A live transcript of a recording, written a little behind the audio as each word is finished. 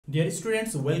Dear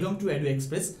students, welcome to Edu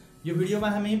Express. यो भिडियोमा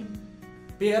हामी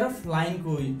पेयर अफ लाइन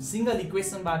को सिंगल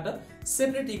इक्वेसन बाट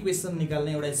सेपरेट इक्वेसन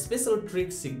निकाल्ने एउटा स्पेशल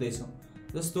ट्रिक सिक्दै छौं।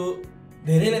 जस्तो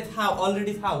धेरैलाई थाहा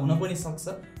अलरेडी थाहा हुन पनि सक्छ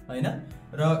हैन,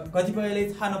 र कतिपयले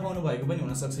थाहा नपाउनु भएको पनि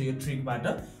हुन सक्छ यो ट्रिक बाट।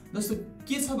 जस्तो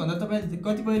के छ भन्दा तपाई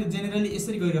कतिपयले जेनेरली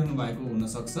यसरी गरिराख्नु भएको हुन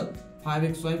सक्छ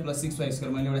 5xy + 6y²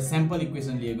 मैले एउटा स्याम्पल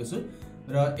इक्वेसन लिएको छु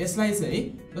र यसलाई चाहिँ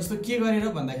जस्तो के गरेर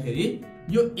भन्दाखेरि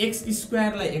यो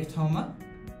x² लाई एक ठाउँमा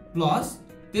प्लस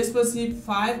त्यसपछि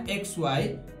 5xy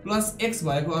 + x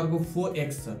भएको अर्को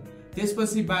 4x छ,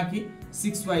 त्यसपछि बाँकी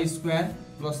 6y²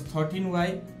 + 13y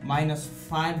 -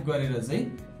 5 गरेर चाहिँ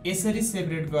यसरी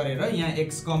सेपरेट गरेर यहाँ x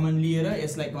कमन लिएर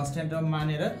यसलाई कन्स्ट्यान्ट टर्म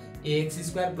मानेर ax²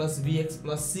 + bx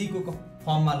 + c को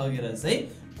फर्ममा लगेर चाहिँ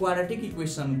क्वाड्रेटिक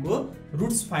इक्वेसन को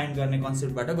रुट्स फाइन्ड गर्ने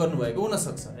कन्सेप्टबाट गर्नुभएको हुन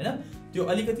सक्छ हैन। त्यो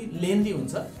अलिकति लेन्थी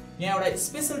हुन्छ। यहाँ एउटा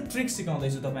स्पेशल ट्रिक सिकाउँदै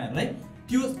छु तपाईहरुलाई।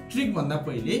 त्यो ट्रिक भन्दा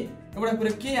पहिले एउटा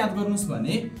कुरा के याद गर्नुस्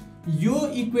भने यो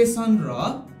इक्वेसन र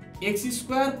x²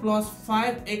 +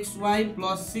 5xy +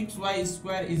 6y²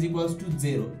 =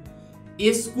 0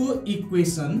 यसको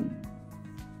इक्वेसन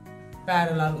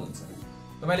प्यारलल हुन्छ।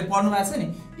 तपाईले पढ्नु भएको छ नि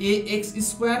ax²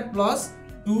 +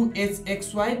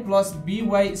 2hxy +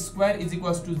 by² =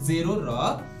 0 र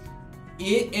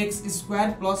ax²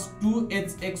 +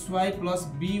 2hxy +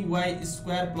 by²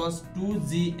 +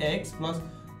 2gx +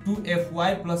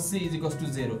 2fy + c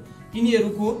 = 0।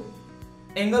 यिनीहरुको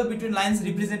angle between lines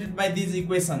represented by these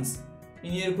equations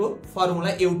यिनीहरुको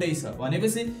formula एउटै छ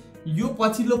भनेपछि यो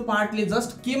पछिल्लो पार्टले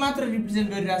जस्ट के मात्र रिप्रेजेन्ट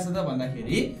गरिरहेछ त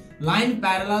भन्दाखेरि लाइन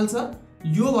प्यारलल छ।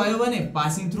 यो भयो भने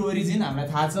पासिङ थ्रु ओरिजिन हामीलाई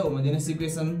थाहा छ homogeneous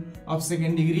equation of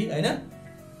second degree हैन।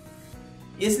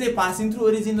 यसले पासिङ थ्रु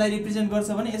ओरिजिनलाई रिप्रेजेन्ट गर्छ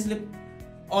भने यसले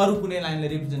अरु कुनै लाइनलाई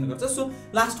रिप्रेजेन्ट गर्छ। सो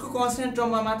लास्टको कन्स्ट्यान्ट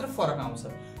टर्ममा मात्र फरक आउँछ।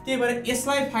 त्यही भएर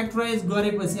यसलाई फ्याक्टराइज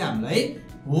गरेपछि हामीलाई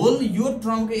होल यो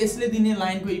टर्मको यसले दिने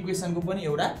लाइनको इक्वेसनको पनि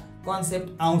एउटा कन्सेप्ट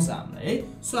आउँछ हामीलाई है।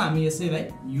 सो हामी यसैलाई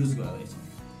युज गर्दै छौं।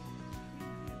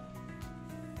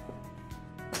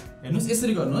 हेर्नुस्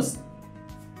यसरी गर्नुस्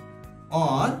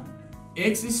और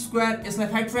x² यसलाई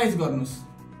फ्याक्टराइज गर्नुस्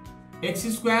x²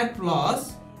 प्लस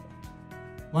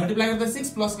मल्टिप्लाई गर्दा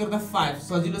 6 प्लस गर्दा 5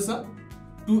 सजिलो छ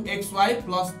 2xy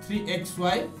 +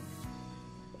 3xy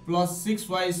 +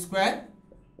 6y²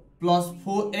 +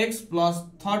 4x +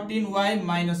 13y -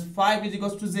 5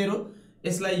 = 0।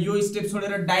 यसलाई यो स्टेप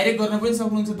छोडेर डाइरेक्ट गर्न पनि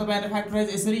सक्नुहुन्छ तपाईहरुले फ्याक्टराइज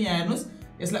यसरी। यहाँ हेर्नुस्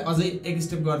यसलाई अझै एक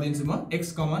स्टेप गर्दिन्छु म x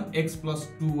common x +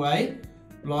 2y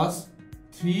 +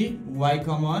 3y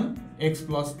common x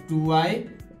 + 2y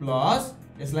plus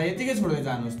यसलाई यतिकै छोड्दै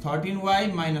जानुस् 13y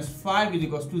 - 5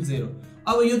 = 0।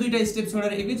 अब यो दुईटा स्टेप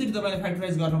छोडेर एकैचोटी तपाईले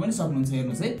फ्याक्टराइज गर्न पनि सक्नुहुन्छ।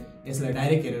 हेर्नुस् है यसलाई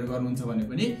डाइरेक्ट हेरेर गर्नुहुन्छ भने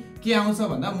पनि के आउँछ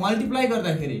भन्दा मल्टिप्लाई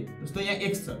गर्दाखेरि जस्तो यहाँ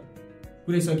x छ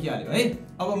पुरै सकिहाल्यो है।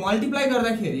 अब मल्टिप्लाई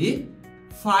गर्दाखेरि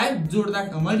 5 जोड्दा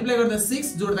मल्टिप्लाई गर्दा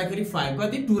 6 जोड्दाखेरि 5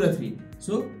 कति 2 र 3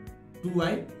 सो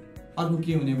 2y अर्को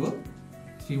के हुने भयो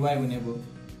 3y हुने भयो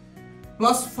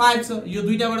प्लस 5 छ। यो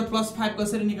दुईटाबाट प्लस 5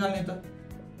 कसरी निकाल्ने त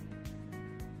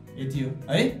यति हो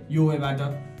है यो वेबाट।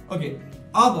 ओके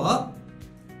अब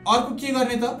अर्को के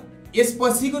गर्ने त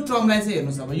यसपछिको टर्मलाई चाहिँ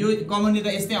हेर्नुस्। अब यो कमन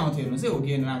लिँदा यस्तै आउँथ्यो हेर्नुस् है हो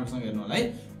के राम्रोसँग हेर्नु होला है।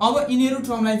 अब यिनीहरु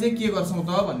टर्मलाई चाहिँ के गर्छौं त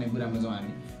भन्ने कुरामा जाउँ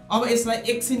हामी। अब यसलाई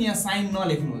एकछिन यहाँ साइन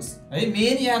नलेख्नुस् है।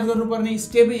 मेन याद गर्नुपर्ने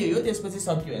स्टेपै यही हो, त्यसपछि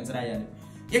सकियो एन्सर आइहाल्यो।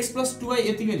 x + 2y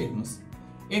यतिकै लेख्नुस्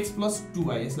x +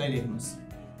 2y यसलाई लेख्नुस्।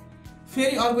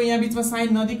 फेरि अर्को यहाँ बीचमा साइन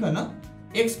नदिकन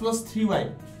x + 3y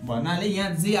भन्नाले यहाँ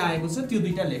जे आएको छ त्यो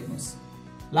दुईटा लेख्नुस्।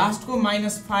 लास्टको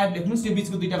 -5 लेख्नुस्। यो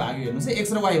बीचको दुईटा भाग हेर्नुस् है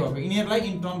x र y भएको यिनीहरुलाई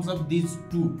in terms of this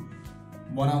to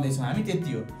बनाउँदै छौं हामी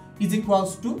त्यति हो =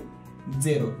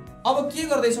 0। अब के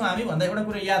गर्दै छौं हामी भन्दा एउटा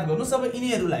कुरा याद गर्नुस्। अब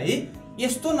यिनीहरुलाई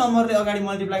यस्तो नम्बरले अगाडि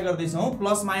मल्टिप्लाई गर्दै छौं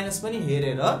प्लस माइनस पनि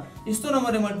हेरेर यस्तो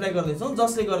नम्बरले मल्टिप्लाई गर्दै छौं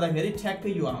जसले गर्दाखेरि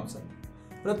ठ्याक्कै यो आउँछ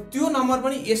र त्यो नम्बर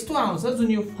पनि यस्तो आउँछ जुन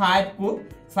यो 5 को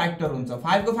फ्याक्टर हुन्छ।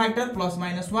 5 को फ्याक्टर +-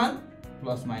 1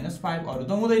 + -5 अरु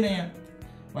त हुँदैन यहाँ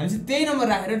भनेपछि त्यही नम्बर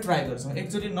राखेर ट्राई गर्छौं।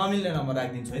 एकचोटी नमिल्ने नम्बर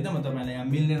राख्दिन्छु है त म तपाईलाई। यहाँ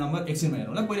मिल्ने नम्बर एकछिनमा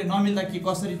हेरौँ ल। पहिले नमिल्दा के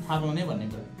कसरी थाहा पाउने भन्ने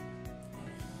कुरा।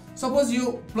 सपोज यो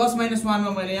 +- 1 मा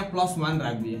मैले यहाँ +1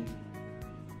 राख्दिए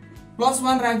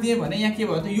 +1 राख्दिए भने यहाँ के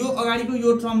भयो त यो अगाडिको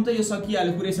यो टर्म त यो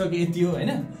सकिहाल्यो पुरै सक्यो यति हो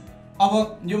हैन। अब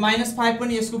यो -5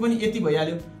 पनि यसको पनि यति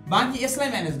भइहाल्यो। बाकी यसलाई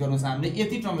म्यानेज गर्नुस् हामीले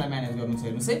यति टर्मलाई म्यानेज गर्नु छ।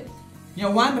 हेर्नुस् है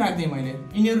यहाँ 1 राख्दै मैले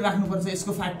यिनीहरु राख्नुपर्छ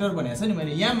यसको फ्याक्टर भनेको छ नि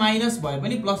मैले। यहाँ माइनस भए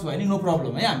पनि प्लस भए नि नो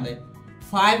प्रब्लम है हामीलाई।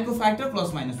 5 को फ्याक्टर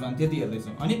 +- 1 त्यति हेर्दै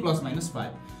छौं अनि +-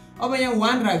 5। अब यहाँ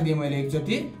 1 राख्दिए मैले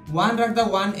एकचोटी 1 राख्दा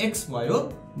 1x भयो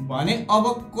भने अब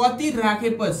कति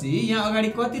राखेपछि यहाँ अगाडि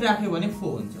कति राख्यो भने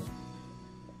 4 हुन्छ।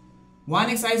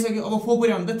 1x आइसक्यो अब 4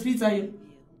 पुर्याउनु त 3 चाहियो।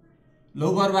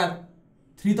 लो बर्बाद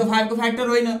 3 त 5 को फ्याक्टर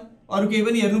होइन अरु केही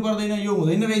पनि हेर्नु पर्दैन, यो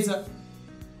हुँदैन रहेछ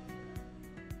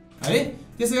है।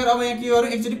 त्यसैगरी अब यहाँ के गरौँ,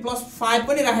 एकचोटी +5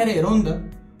 पनि राखेर हेरौँ नि त।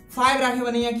 5 राख्यो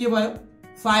भने यहाँ के भयो,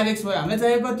 5x भयो। हामीलाई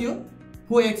चाहिएको कति हो,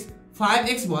 4x।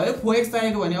 5x भयो, 4x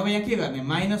चाहिएको भने अब यहाँ के गर्ने,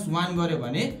 -1 गर्यो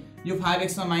भने यो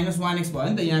 5x मा -1x भयो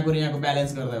नि त, यहाँको र यहाँको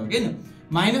ब्यालेन्स गर्दा हो किन,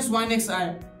 -1x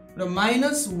आयो र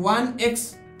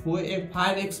 -1x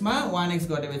 5x मा 1x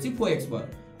गरेपछि 4x भयो।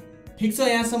 ठिक छ,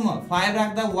 यहाँसम्म 5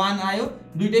 राख्दा 1 आयो,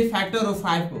 दुईटै फ्याक्टर हो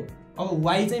 5 को। अब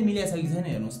y चाहिँ मिलेछ कि छैन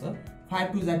हेर्नुस् त।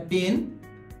 5 2 जा 10,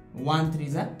 1 3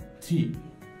 जा 3,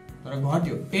 तर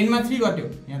घट्यो, 10 मा 3 घट्यो,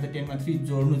 यहाँ त 10 मा 3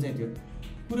 जोड्नु चाहिँ थियो,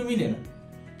 पुरो मिलेन।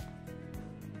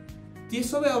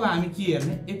 त्यसो भए अब हामी के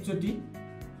हेर्ने, एकचोटी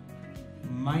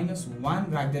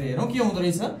 -1 राख्दै हेरौँ के हुँदो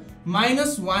रहेछ,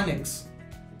 -1x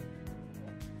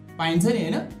पाइन्छ नि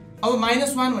हैन। अब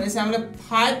 -1 भनेपछि हामीलाई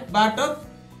 5 बाट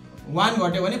 1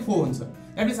 घट्यो भने 4 हुन्छ।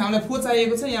 द्याट मिन्स हामीलाई 4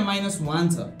 चाहिएको छ, यहाँ -1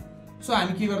 छ। सो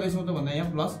हामी के गर्दैछौँ त भन्दा यहाँ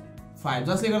 +5,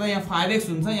 जसले गर्दा यहाँ 5x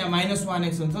हुन्छ, यहाँ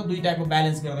 -1x हुन्छ, दुईटाको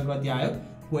ब्यालेन्स गर्दा कति आयो,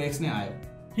 4x नै आयो।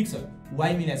 ठीक छ,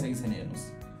 y मिलेछ कि छैन हेर्नुस्,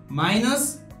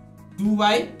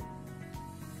 -2y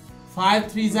 5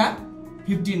 3 जा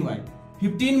 15y,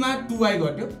 15 मा 2y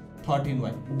घट्यो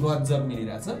 13y, गजब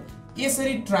मिलिरहेछ।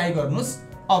 यसरी ट्राई गर्नुस्।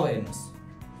 अब हेर्नुस्,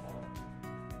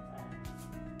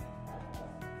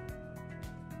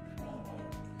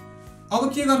 अब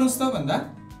के गर्नुस् त भन्दा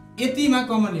यतिमा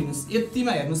कमन लिनुस्,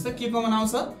 यतिमा हेर्नुस् त के कमन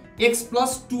आउँछ, x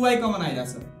 + 2y common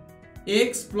आइराछ,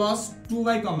 x +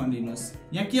 2y common लिनुस्।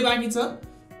 यहाँ के बाँकी छ,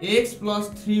 x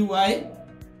 + 3y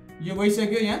यो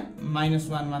भइसक्यो, यहाँ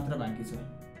 -1 मात्र बाँकी छ,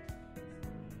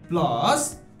 प्लस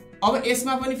अब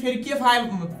यसमा पनि फेरि के 5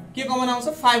 के कमन आउँछ,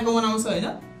 5 कमन आउँछ हैन,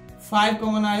 5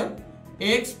 कमन आयो,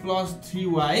 x +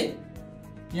 3y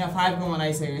यहाँ 5 कमन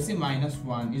आइसकेपछि -1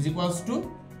 =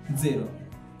 0।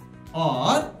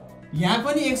 और यहाँ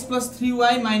पनि x +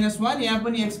 3y -1, यहाँ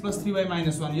पनि x + 3y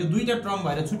 -1, यो दुईटा टर्म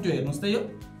भएर छुट्यो हेर्नुस् त। यो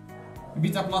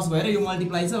बिचा प्लस भएर यो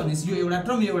मल्टिप्लाई छ भनेपछि यो एउटा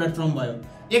टर्म, यो एउटा टर्म भयो।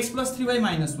 x + 3y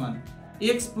 -1,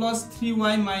 x +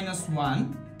 3y -1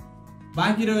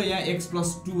 बाँकी रह्यो यहाँ x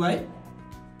 + 2y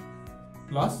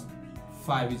 +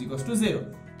 5 = 0।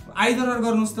 आइदर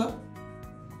गर्नुस् त,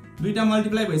 दुईटा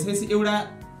मल्टिप्लाई भइसकेपछि एउटा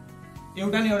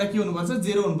न एउटा के हुनुपर्छ,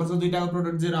 0 हुनुपर्छ, दुईटाको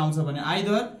प्रोडक्ट 0 आउँछ भने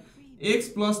आइदर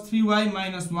x + 3y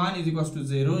 -1 =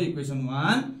 0, इक्वेसन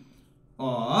 1,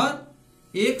 और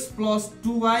x +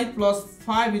 2y +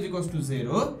 5 =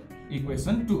 0,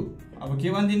 इक्वेसन 2। अब के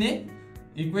भनिदिने,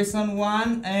 equation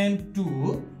 1 and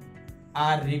 2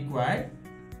 are required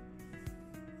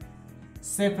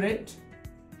separate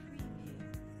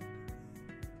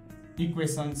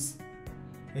equations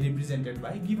represented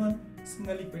by given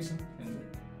single equation.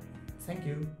 Thank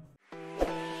you.